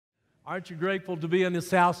Aren't you grateful to be in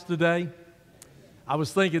this house today? I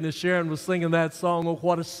was thinking as Sharon was singing that song, oh,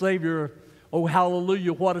 what a Savior, oh,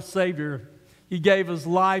 hallelujah, what a Savior. He gave His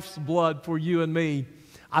life's blood for you and me.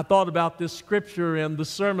 I thought about this scripture and the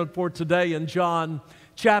sermon for today in John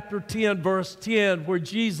chapter 10, verse 10, where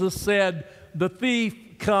Jesus said, the thief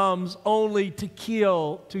comes only to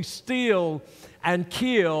kill, to steal, and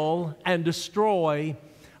kill, and destroy.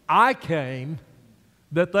 I came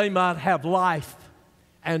that they might have life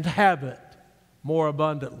and have it more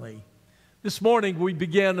abundantly. This morning we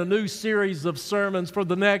began a new series of sermons for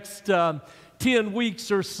the next 10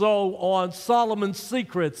 weeks or so on Solomon's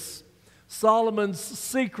secrets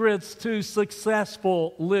to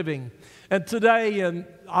successful living. And today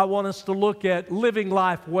I want us to look at living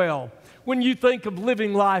life well. When you think of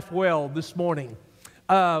living life well this morning,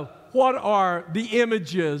 what are the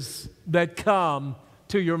images that come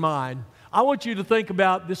to your mind? I want you to think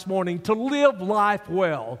about this morning, to live life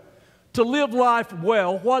well. To live life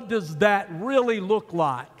well, what does that really look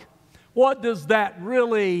like? What does that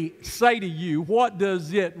really say to you? What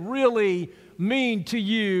does it really mean to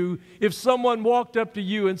you if someone walked up to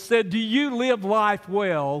you and said, do you live life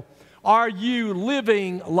well? Are you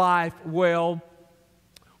living life well?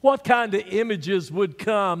 What kind of images would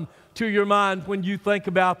come to your mind when you think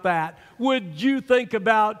about that? Would you think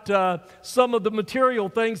about some of the material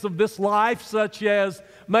things of this life, such as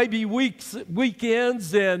maybe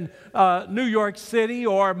weekends in New York City,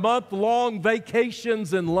 or month-long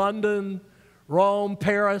vacations in London, Rome,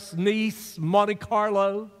 Paris, Nice, Monte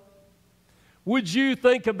Carlo? Would you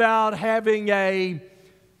think about having a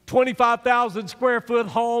 25,000 square foot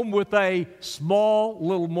home with a small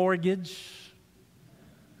little mortgage?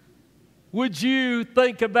 Would you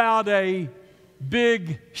think about a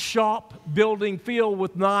big shop building filled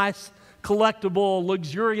with nice, collectible,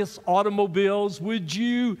 luxurious automobiles? Would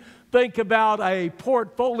you think about a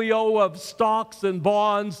portfolio of stocks and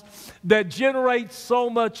bonds that generate so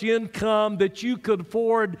much income that you could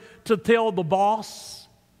afford to tell the boss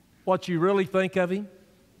what you really think of him?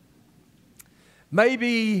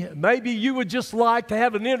 Maybe you would just like to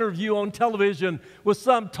have an interview on television with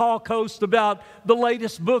some talk host about the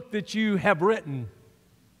latest book that you have written.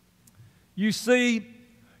 You see,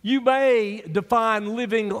 you may define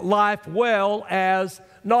living life well as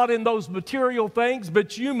not in those material things,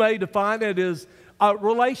 but you may define it as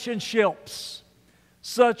relationships,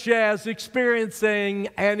 such as experiencing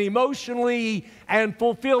an emotionally and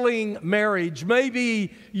fulfilling marriage.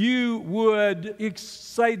 Maybe you would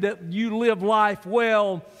say that you live life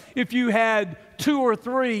well if you had 2 or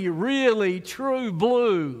 3 really true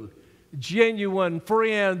blue, genuine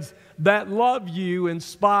friends that love you in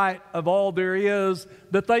spite of all there is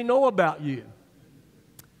that they know about you.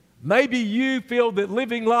 Maybe you feel that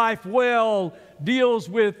living life well deals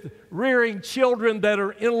with rearing children that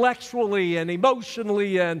are intellectually and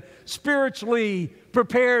emotionally and spiritually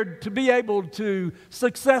prepared to be able to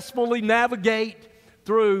successfully navigate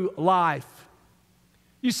through life.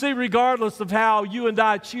 You see, regardless of how you and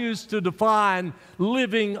I choose to define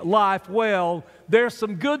living life well, there's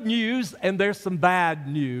some good news and there's some bad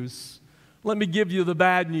news. Let me give you the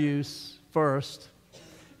bad news first.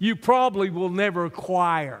 You probably will never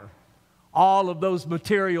acquire all of those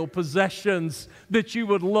material possessions that you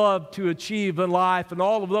would love to achieve in life, and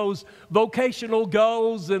all of those vocational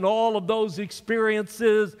goals, and all of those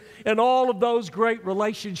experiences, and all of those great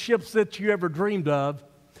relationships that you ever dreamed of.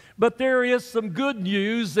 But there is some good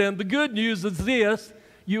news, and the good news is this: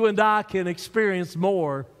 you and I can experience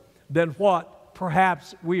more than what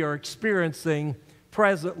perhaps we are experiencing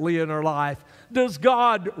presently in our life. Does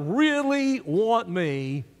God really want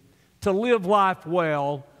me to live life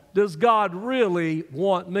well? Does God really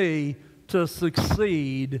want me to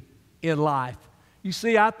succeed in life? You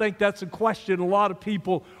see, I think that's a question a lot of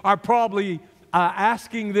people are probably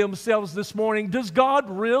asking themselves this morning. Does God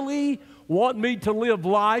really want me to live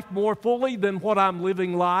life more fully than what I'm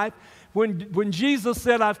living life? When Jesus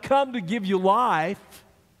said, I've come to give you life,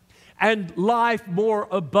 and life more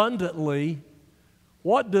abundantly,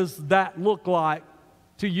 what does that look like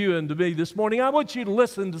to you and to me this morning? I want you to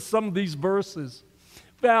listen to some of these verses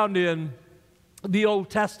found in the Old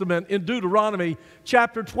Testament, in Deuteronomy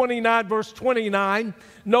chapter 29, verse 29.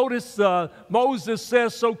 Notice Moses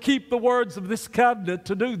says, so keep the words of this covenant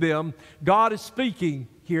to do them. God is speaking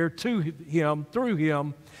here to him, through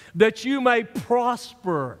him, that you may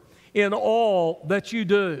prosper in all that you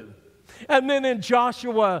do. And then in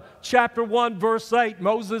Joshua chapter 1, verse 8,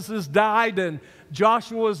 Moses has died, and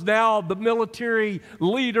Joshua is now the military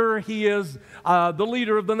leader. He is the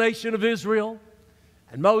leader of the nation of Israel.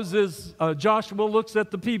 And Joshua looks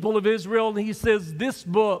at the people of Israel and he says, this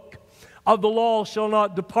book of the law shall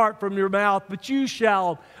not depart from your mouth, but you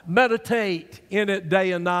shall meditate in it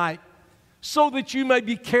day and night, so that you may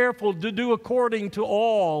be careful to do according to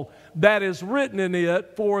all that is written in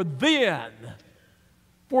it, for then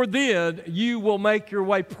you will make your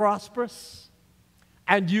way prosperous,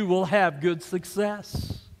 and you will have good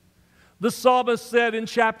success. The psalmist said in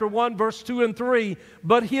chapter 1, verse 2 and 3,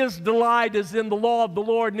 but his delight is in the law of the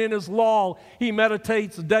Lord, and in his law he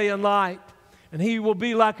meditates day and night. And he will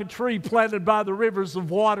be like a tree planted by the rivers of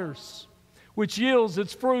waters, which yields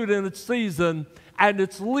its fruit in its season, and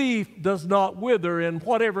its leaf does not wither, and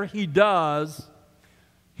whatever he does,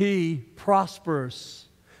 he prospers.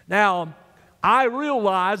 Now, I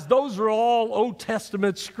realize those are all Old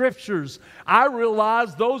Testament scriptures. I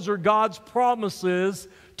realize those are God's promises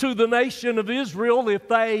to the nation of Israel. If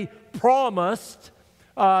they promised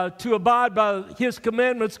to abide by his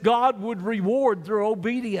commandments, God would reward their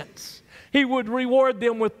obedience. He would reward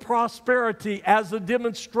them with prosperity as a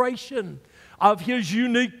demonstration of his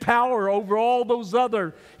unique power over all those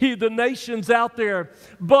other heathen nations out there.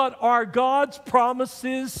 But are God's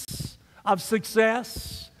promises of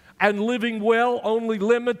success and living well only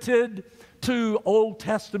limited to Old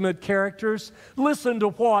Testament characters? Listen to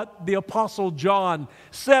what the Apostle John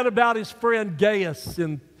said about his friend Gaius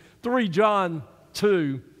in 3 John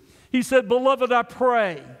 2. He said, beloved, I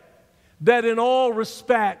pray that in all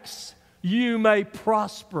respects you may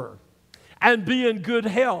prosper and be in good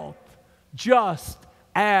health, just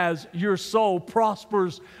as your soul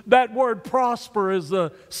prospers. That word prosper is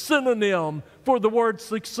a synonym for the word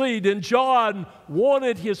succeed. And John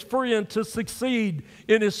wanted his friend to succeed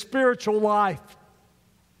in his spiritual life.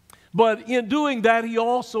 But in doing that, he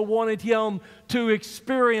also wanted him to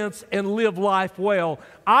experience and live life well.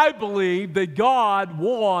 I believe that God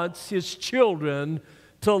wants his children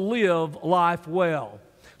to live life well.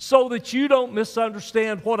 So that you don't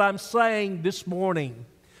misunderstand what I'm saying this morning,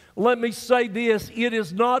 let me say this: it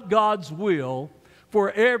is not God's will for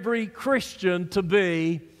every Christian to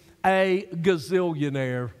be a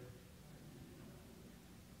gazillionaire.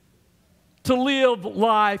 To live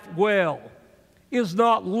life well is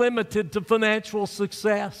not limited to financial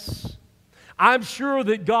success. I'm sure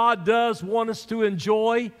that God does want us to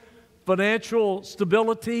enjoy financial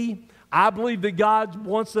stability. I believe that God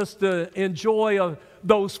wants us to enjoy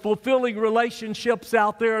those fulfilling relationships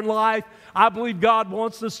out there in life. I believe God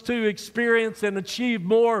wants us to experience and achieve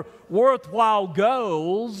more worthwhile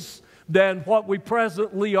goals than what we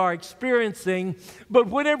presently are experiencing. But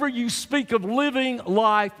whenever you speak of living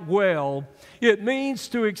life well, it means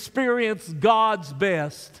to experience God's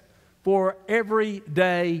best for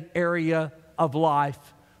everyday area of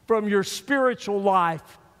life, from your spiritual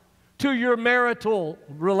life to your marital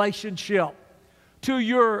relationship, to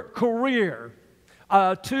your career,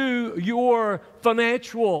 to your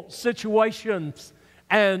financial situations,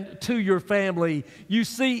 and to your family. You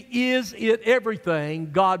see, is it everything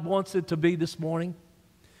God wants it to be this morning?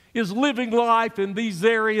 Is living life in these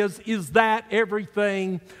areas, is that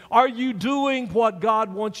everything? Are you doing what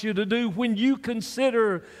God wants you to do when you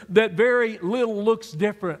consider that very little looks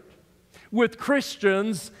different with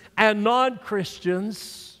Christians and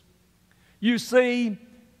non-Christians? You see,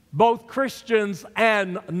 both Christians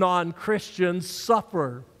and non-Christians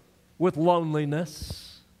suffer with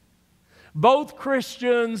loneliness. Both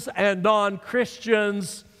Christians and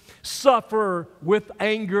non-Christians suffer with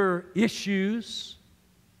anger issues.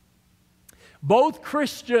 Both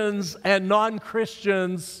Christians and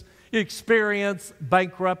non-Christians experience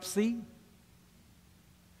bankruptcy.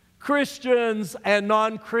 Christians and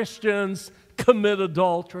non-Christians commit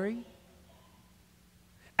adultery.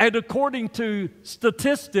 And according to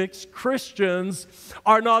statistics, Christians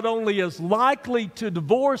are not only as likely to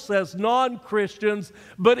divorce as non-Christians,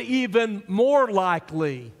 but even more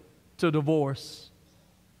likely to divorce.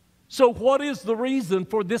 So what is the reason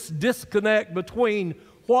for this disconnect between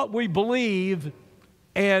what we believe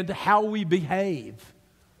and how we behave?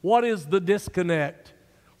 What is the disconnect?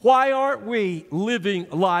 Why aren't we living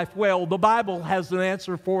life well? The Bible has an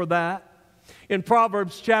answer for that. In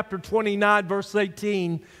Proverbs chapter 29, verse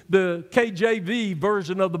 18, the KJV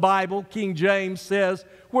version of the Bible, King James, says,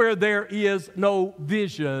 where there is no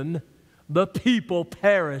vision, the people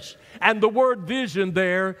perish. And the word vision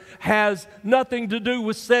there has nothing to do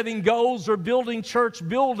with setting goals or building church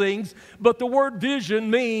buildings, but the word vision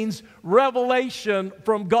means revelation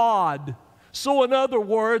from God. So in other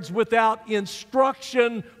words, without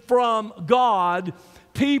instruction from God,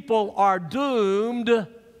 people are doomed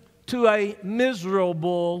to a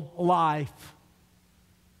miserable life.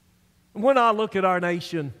 When I look at our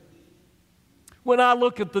nation, when I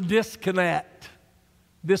look at the disconnect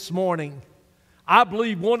this morning, I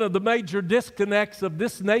believe one of the major disconnects of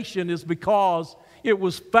this nation is because it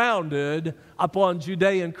was founded upon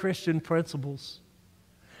Judean Christian principles.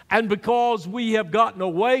 And because we have gotten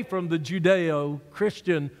away from the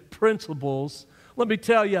Judeo-Christian principles, let me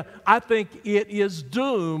tell you, I think it is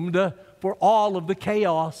doomed for all of the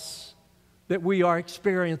chaos that we are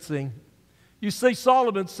experiencing. You see,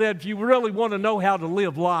 Solomon said, if you really want to know how to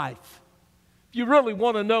live life, if you really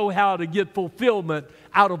want to know how to get fulfillment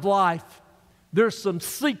out of life, there's some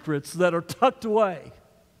secrets that are tucked away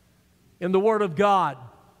in the Word of God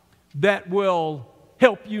that will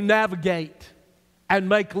help you navigate and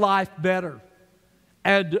make life better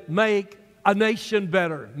and make a nation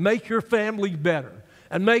better, make your family better,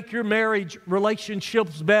 and make your marriage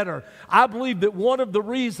relationships better. I believe that one of the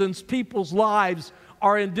reasons people's lives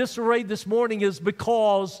are in disarray this morning is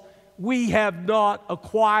because we have not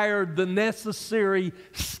acquired the necessary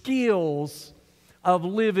skills of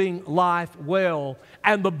living life well.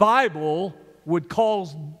 And the Bible would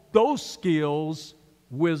call those skills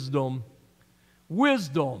wisdom.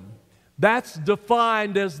 Wisdom, that's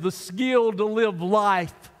defined as the skill to live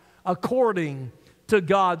life according to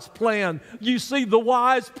God's plan. You see, the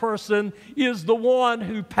wise person is the one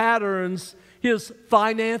who patterns his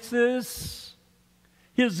finances,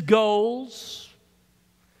 his goals,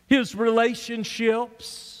 his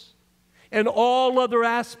relationships, and all other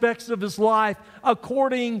aspects of his life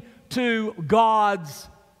according to God's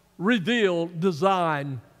revealed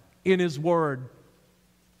design in His Word.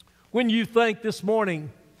 When you think this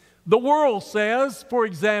morning, the world says, for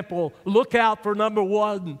example, look out for number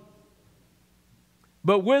one.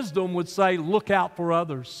 But wisdom would say, look out for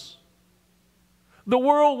others. The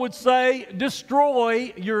world would say,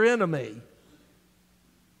 destroy your enemy.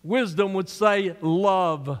 Wisdom would say,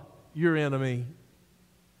 love your enemy.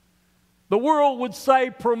 The world would say,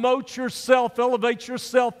 promote yourself, elevate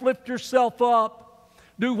yourself, lift yourself up.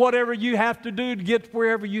 Do whatever you have to do to get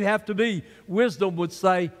wherever you have to be. Wisdom would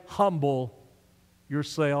say, humble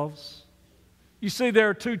yourselves. You see, there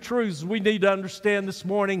are two truths we need to understand this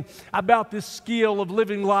morning about this skill of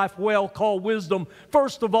living life well called wisdom.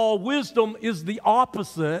 First of all, wisdom is the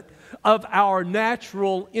opposite of our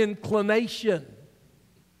natural inclination.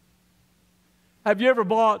 Have you ever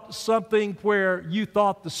bought something where you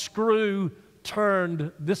thought the screw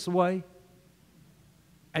turned this way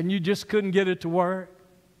and you just couldn't get it to work?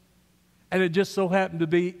 And it just so happened to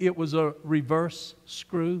be it was a reverse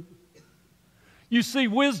screw? You see,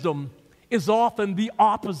 wisdom is often the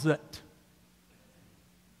opposite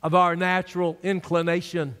of our natural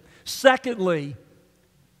inclination. Secondly,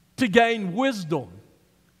 to gain wisdom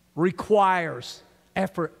requires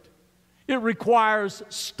effort. It requires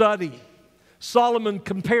study. Solomon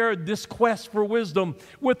compared this quest for wisdom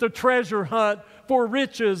with a treasure hunt for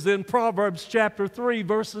riches in Proverbs chapter 3,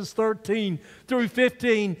 verses 13 through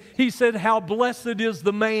 15. He said, how blessed is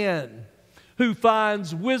the man who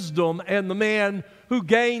finds wisdom and the man who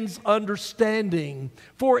gains understanding,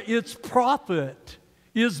 for its profit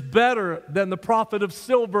is better than the profit of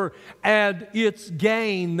silver, and its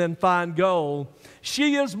gain than fine gold.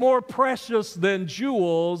 She is more precious than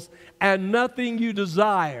jewels, and nothing you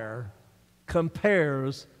desire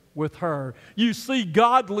compares with her. You see,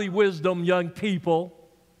 godly wisdom, young people,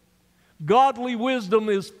 godly wisdom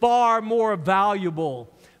is far more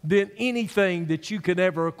valuable than anything that you can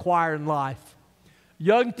ever acquire in life.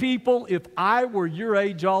 Young people, if I were your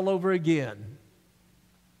age all over again,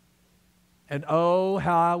 and oh,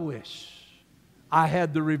 how I wish I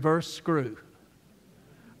had the reverse screw,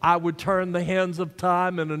 I would turn the hands of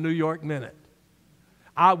time in a New York minute.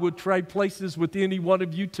 I would trade places with any one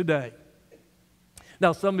of you today.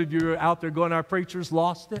 Now, some of you are out there going, our preacher's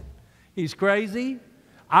lost it. He's crazy.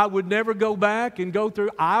 I would never go back and go through.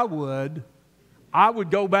 I would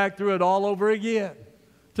go back through it all over again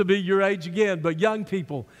to be your age again. But young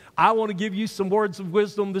people, I want to give you some words of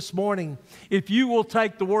wisdom this morning. If you will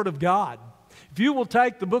take the Word of God, if you will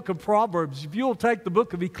take the book of Proverbs, if you will take the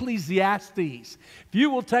book of Ecclesiastes, if you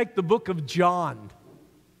will take the book of John,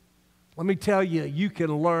 let me tell you, you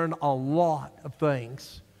can learn a lot of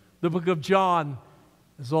things. The book of John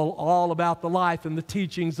is all about the life and the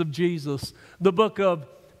teachings of Jesus. The book of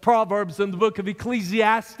Proverbs and the book of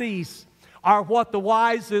Ecclesiastes are what the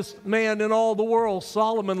wisest man in all the world,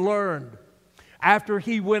 Solomon, learned after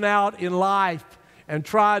he went out in life and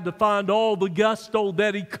tried to find all the gusto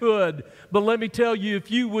that he could. But let me tell you,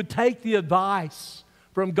 if you would take the advice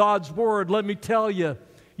from God's Word, let me tell you,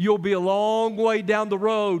 you'll be a long way down the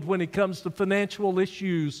road when it comes to financial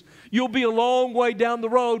issues. You'll be a long way down the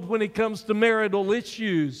road when it comes to marital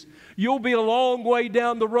issues. You'll be a long way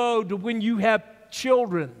down the road when you have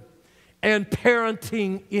children and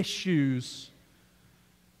parenting issues.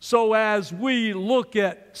 So as we look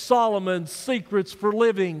at Solomon's secrets for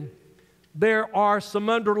living, there are some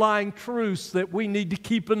underlying truths that we need to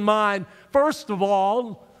keep in mind. First of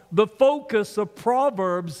all, the focus of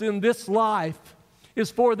Proverbs in this life is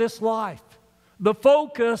for this life. The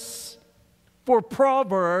focus for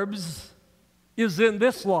Proverbs is in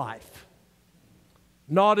this life,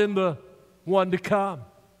 not in the one to come.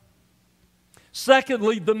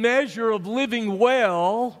 Secondly, the measure of living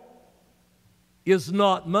well is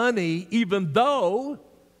not money, even though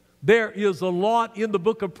there is a lot in the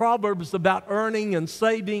book of Proverbs about earning and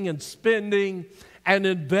saving and spending and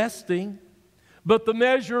investing. But the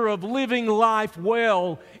measure of living life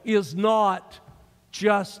well is not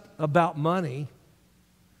just about money.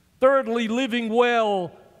 Thirdly, living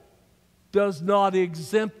well does not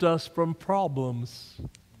exempt us from problems.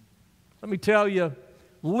 Let me tell you,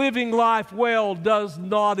 living life well does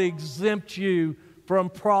not exempt you from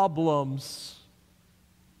problems.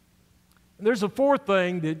 And there's a fourth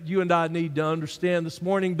thing that you and I need to understand this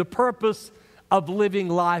morning. The purpose of living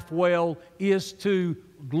life well is to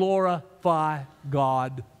glorify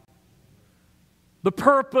God. The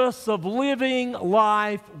purpose of living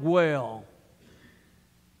life well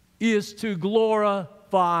is to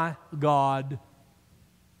glorify God.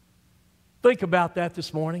 Think about that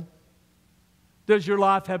this morning. Does your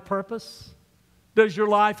life have purpose? Does your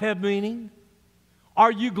life have meaning?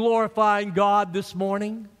 Are you glorifying God this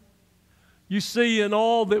morning? You see, in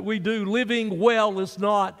all that we do, living well is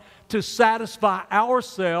not to satisfy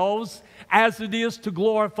ourselves as it is to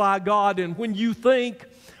glorify God. And when you think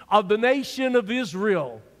of the nation of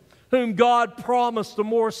Israel, whom God promised a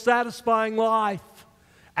more satisfying life,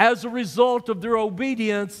 as a result of their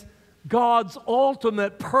obedience, God's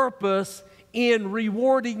ultimate purpose in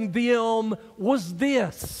rewarding them was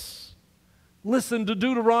this. Listen to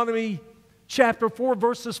Deuteronomy chapter 4,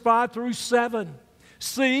 verses 5 through 7.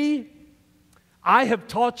 See, I have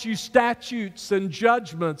taught you statutes and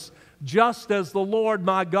judgments, just as the Lord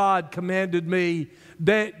my God commanded me,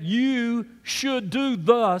 that you should do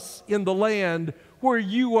thus in the land where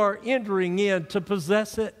you are entering in to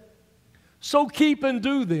possess it. So keep and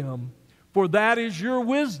do them, for that is your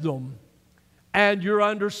wisdom and your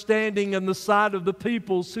understanding in the sight of the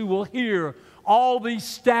peoples who will hear all these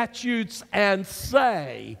statutes and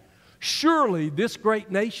say, surely this great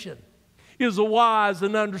nation is a wise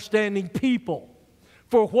and understanding people.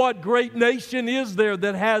 For what great nation is there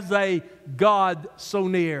that has a God so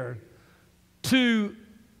near? To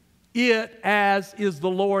it as is the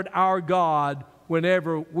Lord our God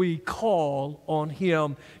whenever we call on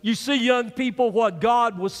Him. You see, young people, what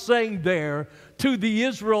God was saying there to the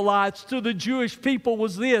Israelites, to the Jewish people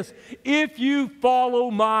was this: if you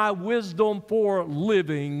follow my wisdom for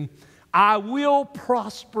living, I will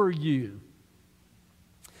prosper you.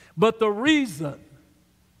 But the reason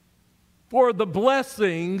for the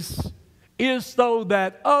blessings is so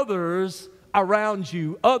that others around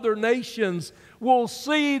you, other nations, will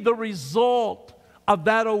see the result of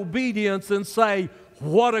that obedience and say,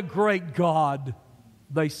 what a great God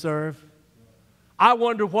they serve. I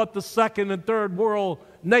wonder what the second and third world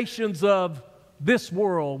nations of this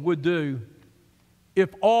world would do if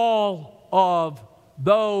all of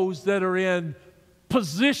those that are in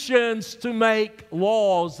positions to make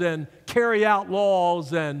laws and carry out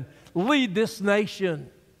laws and lead this nation,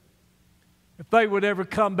 if they would ever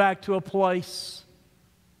come back to a place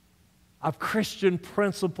of Christian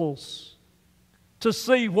principles, to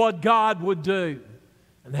see what God would do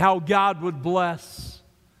and how God would bless,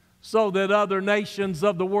 so that other nations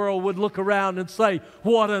of the world would look around and say,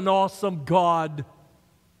 what an awesome God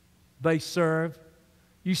they serve.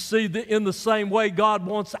 You see, in the same way, God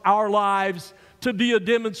wants our lives to be a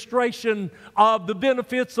demonstration of the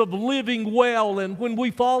benefits of living well. And when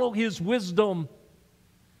we follow His wisdom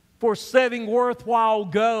for setting worthwhile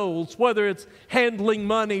goals, whether it's handling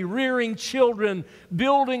money, rearing children,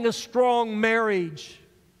 building a strong marriage,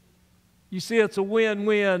 you see, it's a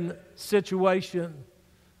win-win situation.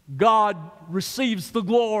 God receives the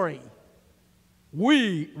glory.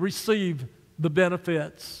 We receive the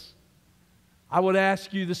benefits. I would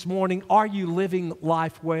ask you this morning, are you living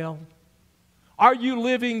life well? Are you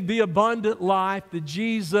living the abundant life that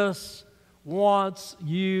Jesus wants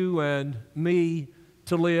you and me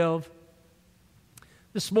to live?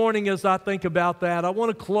 This morning, as I think about that, I want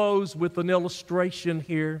to close with an illustration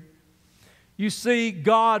here. You see,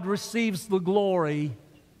 God receives the glory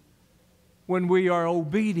when we are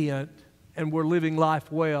obedient and we're living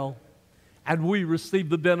life well, and we receive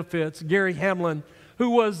the benefits. Gary Hamlin, who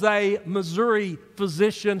was a Missouri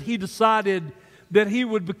physician, he decided that he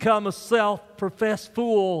would become a self-professed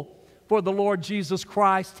fool for the Lord Jesus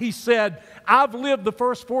Christ. He said, I've lived the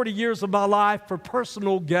first 40 years of my life for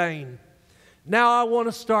personal gain. Now I want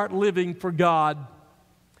to start living for God.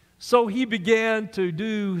 So he began to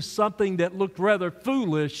do something that looked rather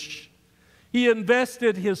foolish. He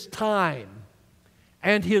invested his time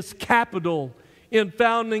and his capital in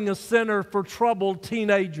founding a center for troubled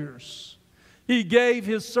teenagers. He gave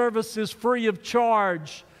his services free of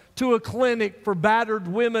charge to a clinic for battered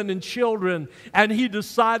women and children, and he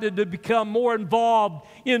decided to become more involved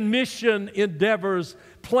in mission endeavors,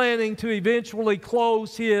 planning to eventually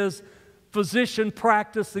close his physician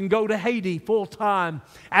practice and go to Haiti full-time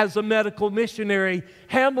as a medical missionary.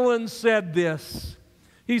 Hamlin said this.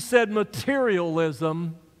 He said,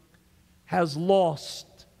 materialism has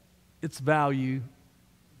lost its value.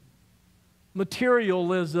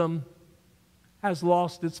 Materialism has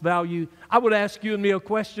lost its value. I would ask you and me a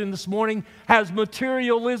question this morning. Has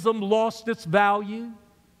materialism lost its value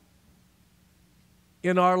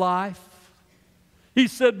in our life? He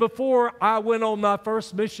said, before I went on my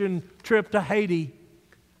first mission trip to Haiti,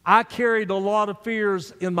 I carried a lot of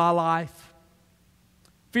fears in my life.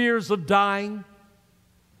 Fears of dying,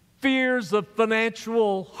 fears of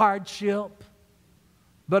financial hardship.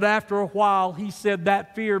 But after a while, he said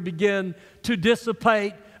that fear began to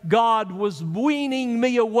dissipate. God was weaning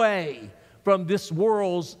me away from this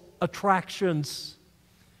world's attractions.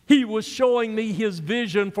 He was showing me his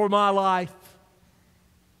vision for my life.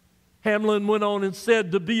 Hamlin went on and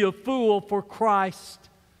said, to be a fool for Christ,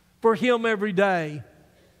 for him every day.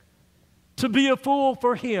 To be a fool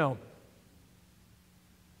for him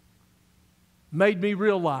made me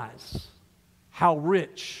realize how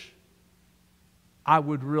rich I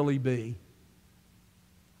would really be.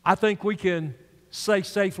 I think we can say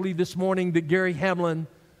safely this morning that Gary Hamlin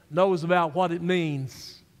knows about what it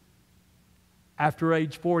means after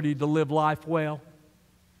age 40 to live life well,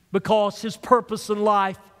 because his purpose in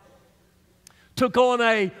life took on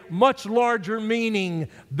a much larger meaning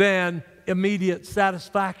than immediate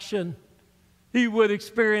satisfaction. He would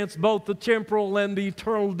experience both the temporal and the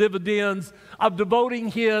eternal dividends of devoting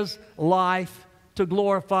his life to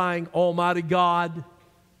glorifying Almighty God.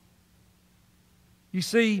 You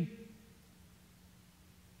see,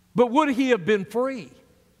 but would he have been free?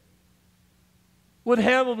 Would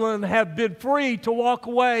Hamlin have been free to walk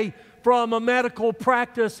away from a medical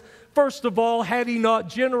practice? First of all, had he not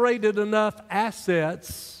generated enough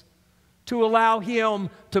assets to allow him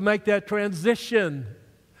to make that transition?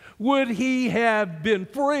 Would he have been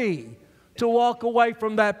free to walk away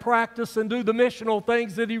from that practice and do the missional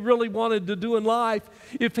things that he really wanted to do in life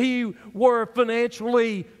if he were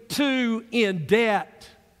financially too in debt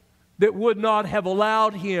that would not have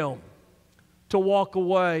allowed him to walk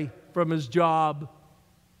away from his job?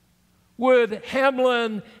 Would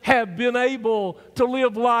Hamlin have been able to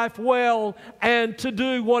live life well and to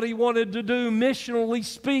do what he wanted to do, missionally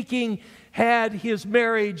speaking, had his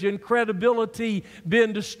marriage and credibility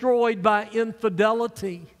been destroyed by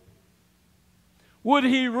infidelity? Would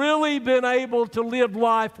he really been able to live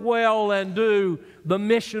life well and do the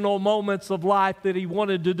missional moments of life that he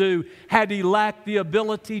wanted to do had he lacked the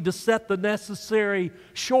ability to set the necessary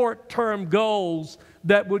short-term goals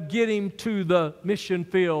that would get him to the mission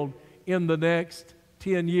field in the next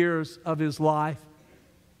 10 years of his life?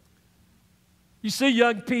 You see,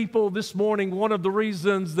 young people, this morning, one of the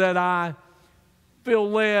reasons that I feel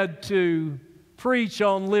led to preach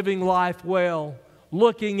on living life well,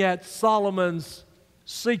 looking at Solomon's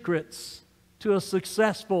secrets to a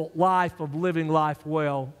successful life of living life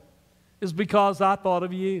well, is because I thought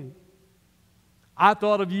of you. I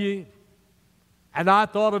thought of you, and I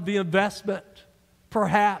thought of the investment,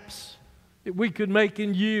 perhaps, that we could make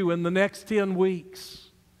in you in the next 10 weeks.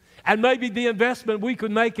 And maybe the investment we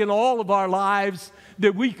could make in all of our lives,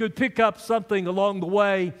 that we could pick up something along the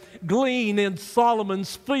way, glean in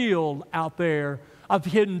Solomon's field out there of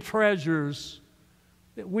hidden treasures,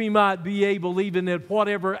 that we might be able, even at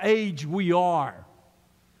whatever age we are,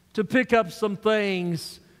 to pick up some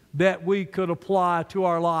things that we could apply to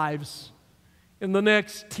our lives. In the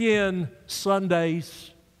next 10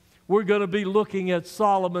 Sundays, we're going to be looking at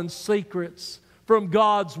Solomon's secrets from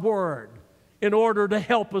God's Word in order to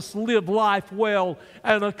help us live life well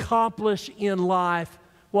and accomplish in life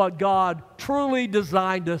what God truly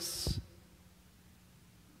designed us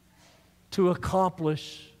to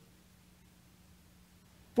accomplish,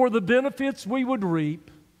 for the benefits we would reap,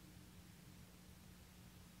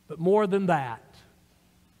 but more than that,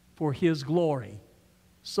 for His glory,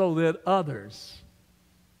 so that others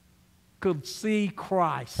could see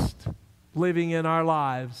Christ living in our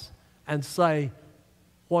lives and say,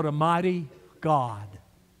 what a mighty God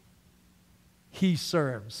He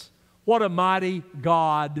serves. What a mighty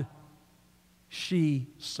God she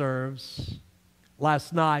serves.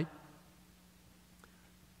 Last night,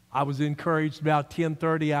 I was encouraged. About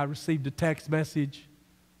 10:30, I received a text message.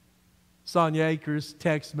 Sonia Akers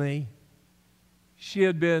texted me. She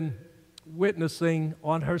had been witnessing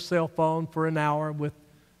on her cell phone for an hour with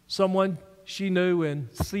someone she knew in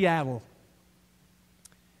Seattle.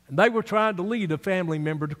 And they were trying to lead a family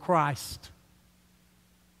member to Christ.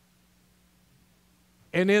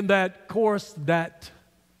 And in that course, that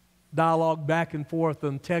dialogue back and forth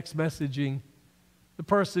and text messaging, the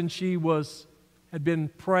person she had been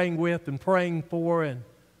praying with and praying for and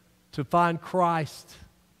to find Christ,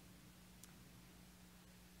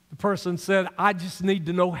 the person said, I just need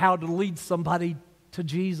to know how to lead somebody to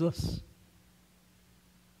Jesus.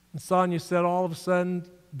 And Sonia said, all of a sudden,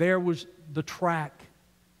 there was the track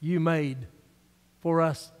you made for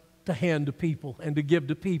us to hand to people and to give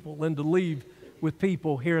to people and to leave with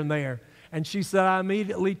people here and there. And she said, I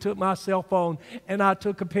immediately took my cell phone and I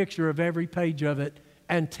took a picture of every page of it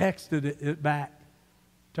and texted it back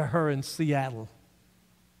to her in Seattle.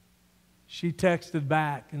 She texted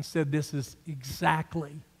back and said, this is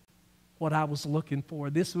exactly what I was looking for.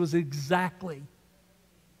 This was exactly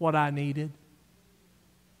what I needed.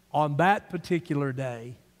 On that particular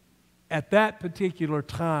day, at that particular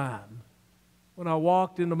time, when I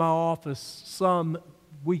walked into my office some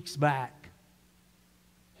weeks back,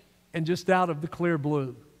 and just out of the clear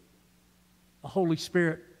blue, the Holy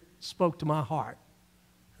Spirit spoke to my heart.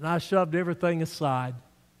 And I shoved everything aside,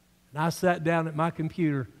 and I sat down at my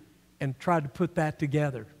computer and tried to put that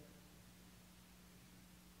together.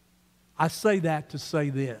 I say that to say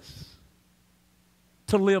this: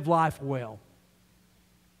 to live life well,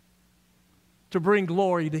 to bring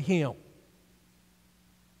glory to Him,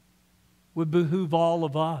 would behoove all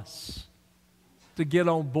of us to get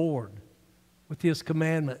on board with His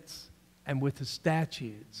commandments and with His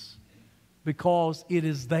statutes, because it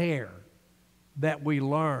is there that we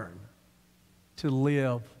learn to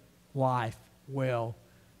live life well.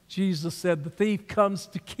 Jesus said, the thief comes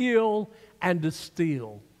to kill and to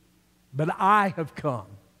steal, but I have come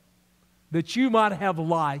that you might have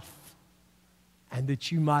life and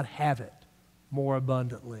that you might have it more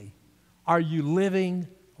abundantly. Are you living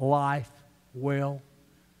life well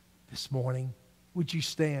this morning? Would you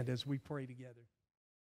stand as we pray together?